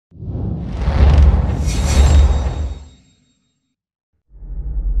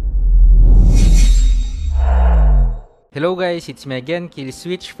Hello guys, it's me again,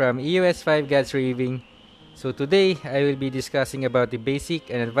 KillSwitch from EOS 5 Gods Raving. So today, I will be discussing about the basic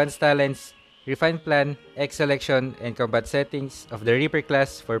and advanced talents, refined plan, X selection, and combat settings of the Reaper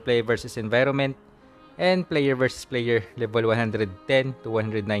class for player versus environment and player versus player level 110 to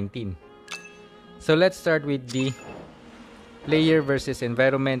 119. So let's start with the player versus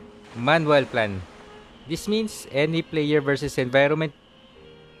environment manual plan. This means any player versus environment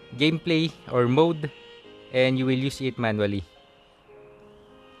gameplay or mode, and you will use it manually.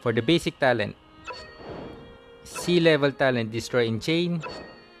 For the basic talent, C level talent Destroy in Chain,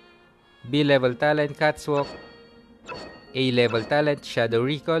 B level talent Catwalk, A level talent Shadow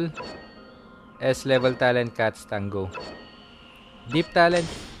Recall, S level talent Cat's Tango. Deep talent,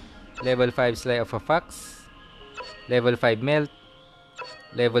 level 5 Sly of a Fox, level 5 Melt,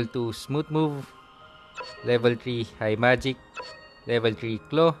 level 2 Smooth Move, level 3 High Magic, level 3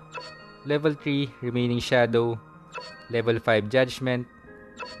 Claw, level 3 Remaining Shadow, level 5 Judgment,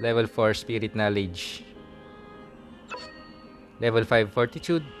 level 4 Spirit Knowledge, level 5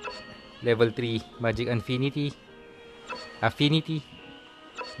 Fortitude, level 3 Magic Affinity,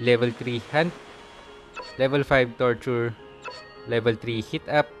 level 3 Hunt, level 5 Torture, level 3 Hit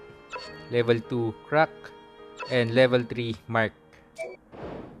Up, level 2 Crack, and level 3 Mark.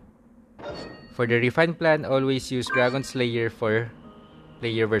 For the refined plan, always use Dragon Slayer for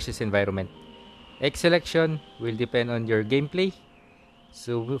player versus environment. X selection will depend on your gameplay.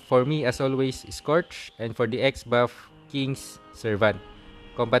 So for me, as always, Scorch, and for the X buff, King's Servant.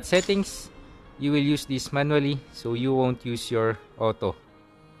 Combat settings, you will use this manually, so you won't use your auto.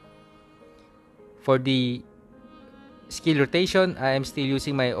 For the skill rotation, I am still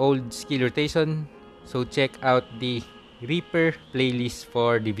using my old skill rotation, so check out the Reaper playlist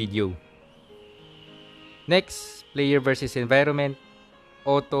for the video. Next, player versus environment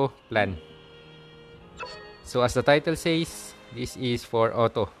auto plan. So as the title says, this is for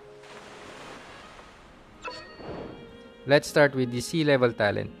auto. Let's start with the C level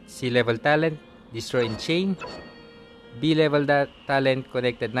talent. C level talent Destroy in Chain, B level talent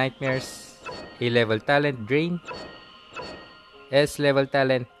Connected Nightmares, A level talent Drain, S level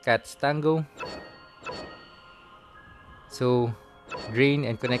talent Cat's Tango. So Drain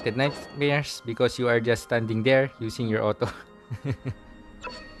and Connected Nightmares because you are just standing there using your auto.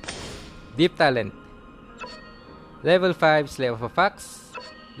 Deep talent, level 5 Slay of a Fox,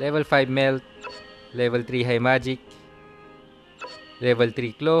 level 5 Melt, level 3 High Magic, level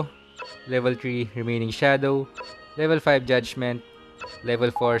 3 Claw, level 3 Remaining Shadow, level 5 Judgment,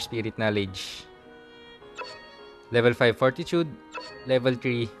 level 4 Spirit Knowledge, level 5 Fortitude, level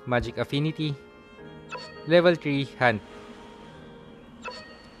 3 Magic Affinity, level 3 Hunt,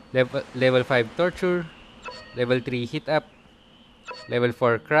 level 5 Torture, level 3 Hit Up, level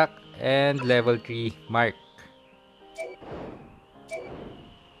 4 Crack, and level 3 Mark.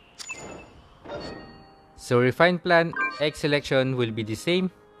 So refined plan, X selection will be the same,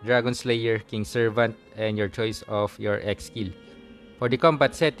 Dragon Slayer, King Servant, and your choice of your X skill. For the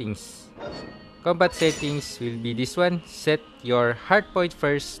combat settings will be this one. Set your hardpoint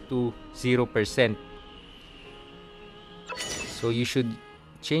first to 0%. So you should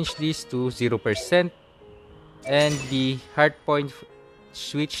change this to 0%, and the hardpoint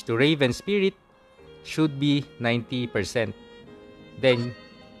switch to Raven Spirit should be 90%. Then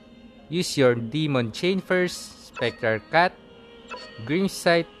use your Demon Chain first, Spectral Cat, Grim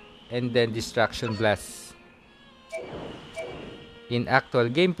Sight, and then Distraction Blast. In actual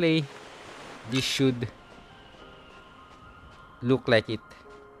gameplay, this should look like it.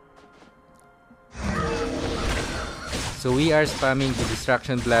 So we are spamming the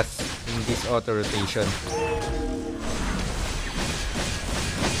Distraction Blast in this auto rotation.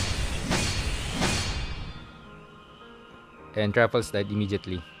 And Truffles died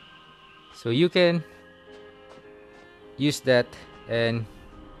immediately. So you can use that and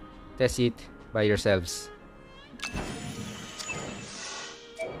test it by yourselves.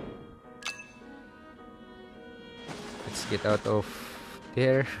 Let's get out of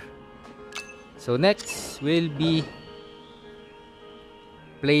there. So next will be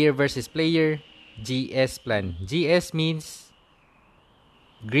player versus player GS plan. GS means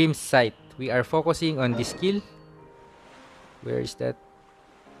Grim Sight. We are focusing on the skill. Where is that?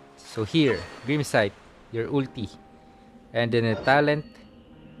 So here, Grim Sight, your ulti. And then a talent,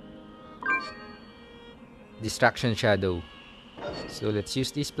 Distraction Shadow. So let's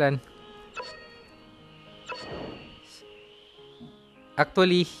use this plan.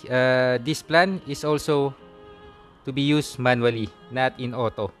 Actually, this plan is also to be used manually, not in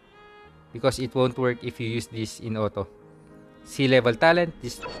auto, because it won't work if you use this in auto. C level talent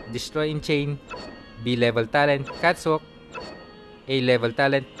Destroy in Chain, B level talent, Catwalk. A level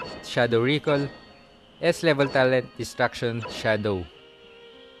talent, Shadow Recall. S level talent, Distraction Shadow.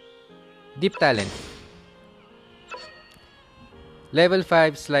 Deep talent. Level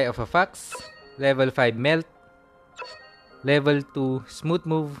 5, Sly of a Fox. Level 5, Melt. Level 2, Smooth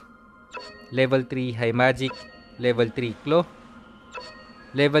Move. Level 3, High Magic. Level 3, Claw.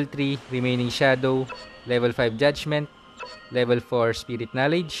 Level 3, Remaining Shadow. Level 5, Judgment. Level 4, Spirit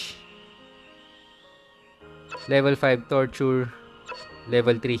Knowledge. Level 5, Torture.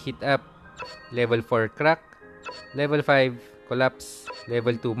 Level 3, Hit Up. Level 4, Crack. Level 5, Collapse.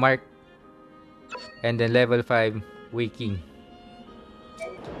 Level 2, Mark. And then level 5, Waking.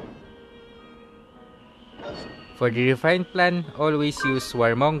 For the refined plan, always use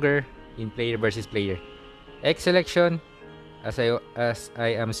Warmonger in player versus player. X selection, as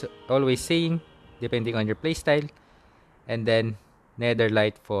I am always saying, depending on your playstyle. And then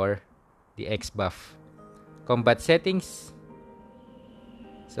Netherlight for the X buff. Combat settings.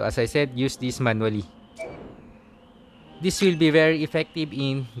 So as I said, use this manually. This will be very effective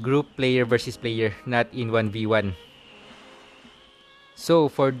in group player versus player, not in 1v1. So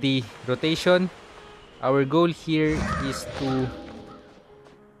for the rotation, our goal here is to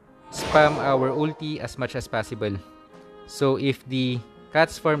spam our ulti as much as possible. So if the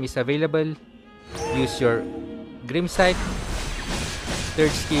cat's form is available, use your Grim Sight, third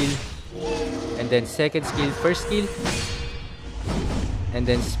skill, and then second skill, first skill, and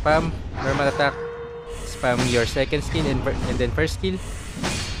then spam normal attack, spam your second skill and then first skill.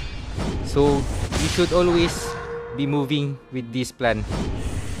 So you should always be moving with this plan.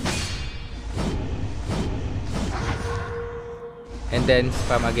 And then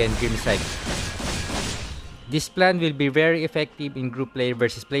spam again Grim Sight. This plan will be very effective in group player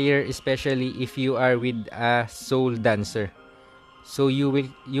versus player, especially if you are with a soul dancer. So you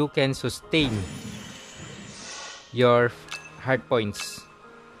can sustain your hard points.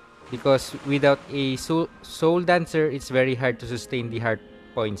 Because without a soul dancer, it's very hard to sustain the hard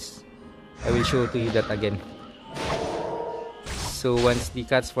points. I will show to you that again. So once the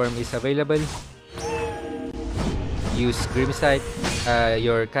cat's form is available, use Grim Sight,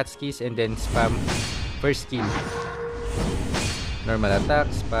 your cat's keys, and then spam first skill. Normal attack,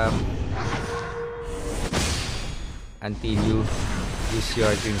 spam until you use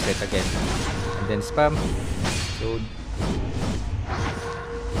your Grim Sight again. And then spam. So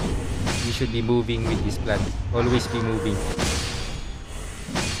you should be moving with this plan. Always be moving.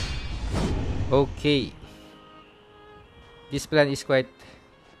 Okay. This plan is quite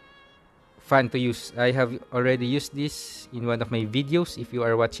fun to use. I have already used this in one of my videos. If you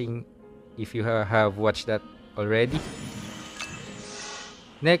are watching, if you have watched that already.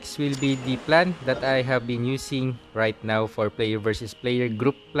 Next will be the plan that I have been using right now for player versus player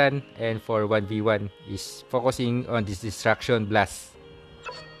group plan, and for 1v1 is focusing on this Distraction Blast.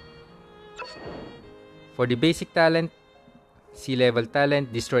 For the basic talent, C level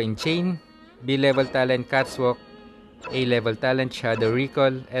talent, Destroy in Chain. B level talent, Catwalk. A level talent, Shadow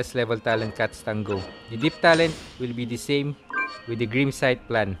Recall. S level talent, Cat's Tango. The deep talent will be the same with the Grim Sight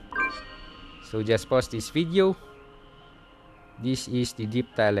plan. So just pause this video. This is the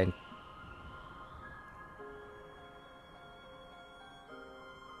deep talent.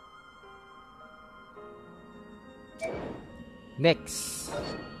 Next,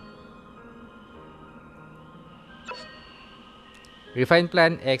 refined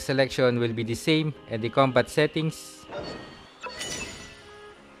plan, X selection will be the same, and the combat settings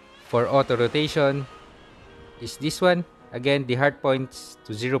for auto rotation is this one. Again, the hard points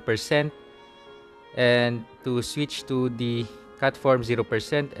to 0%, and to switch to the cat form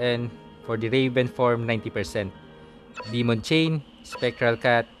 0%, and for the Raven form 90%. Demon Chain, Spectral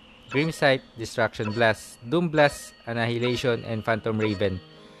Cat, Grim Sight, Distraction Blast, Doom Blast, Annihilation, and Phantom Raven.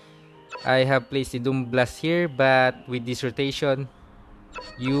 I have placed the Doom Blast here, but with this rotation,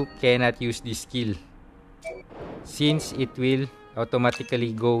 you cannot use this skill since it will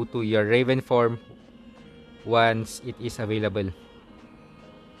automatically go to your Raven form once it is available.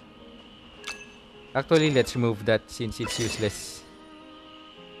 Actually, let's remove that since it's useless.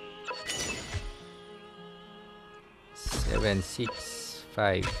 7, 6,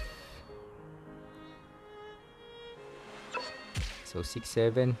 5. So 6,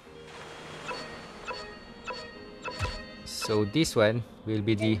 7. So this one will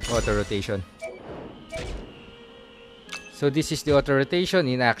be the auto rotation. So this is the auto rotation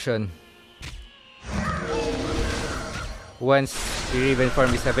in action. Once the Raven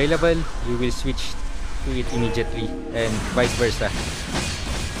form is available, you will switch to it immediately, and vice versa.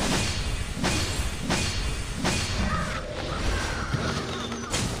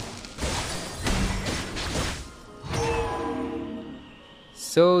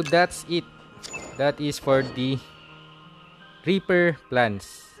 So that's it. That is for the Reaper plans.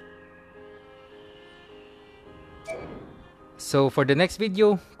 So for the next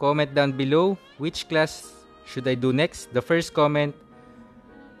video, comment down below which class should I do next. The first comment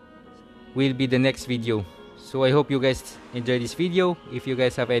will be the next video. So I hope you guys enjoy this video. If you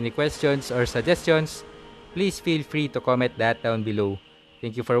guys have any questions or suggestions, please feel free to comment that down below.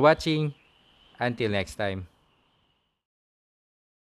 Thank you for watching. Until next time.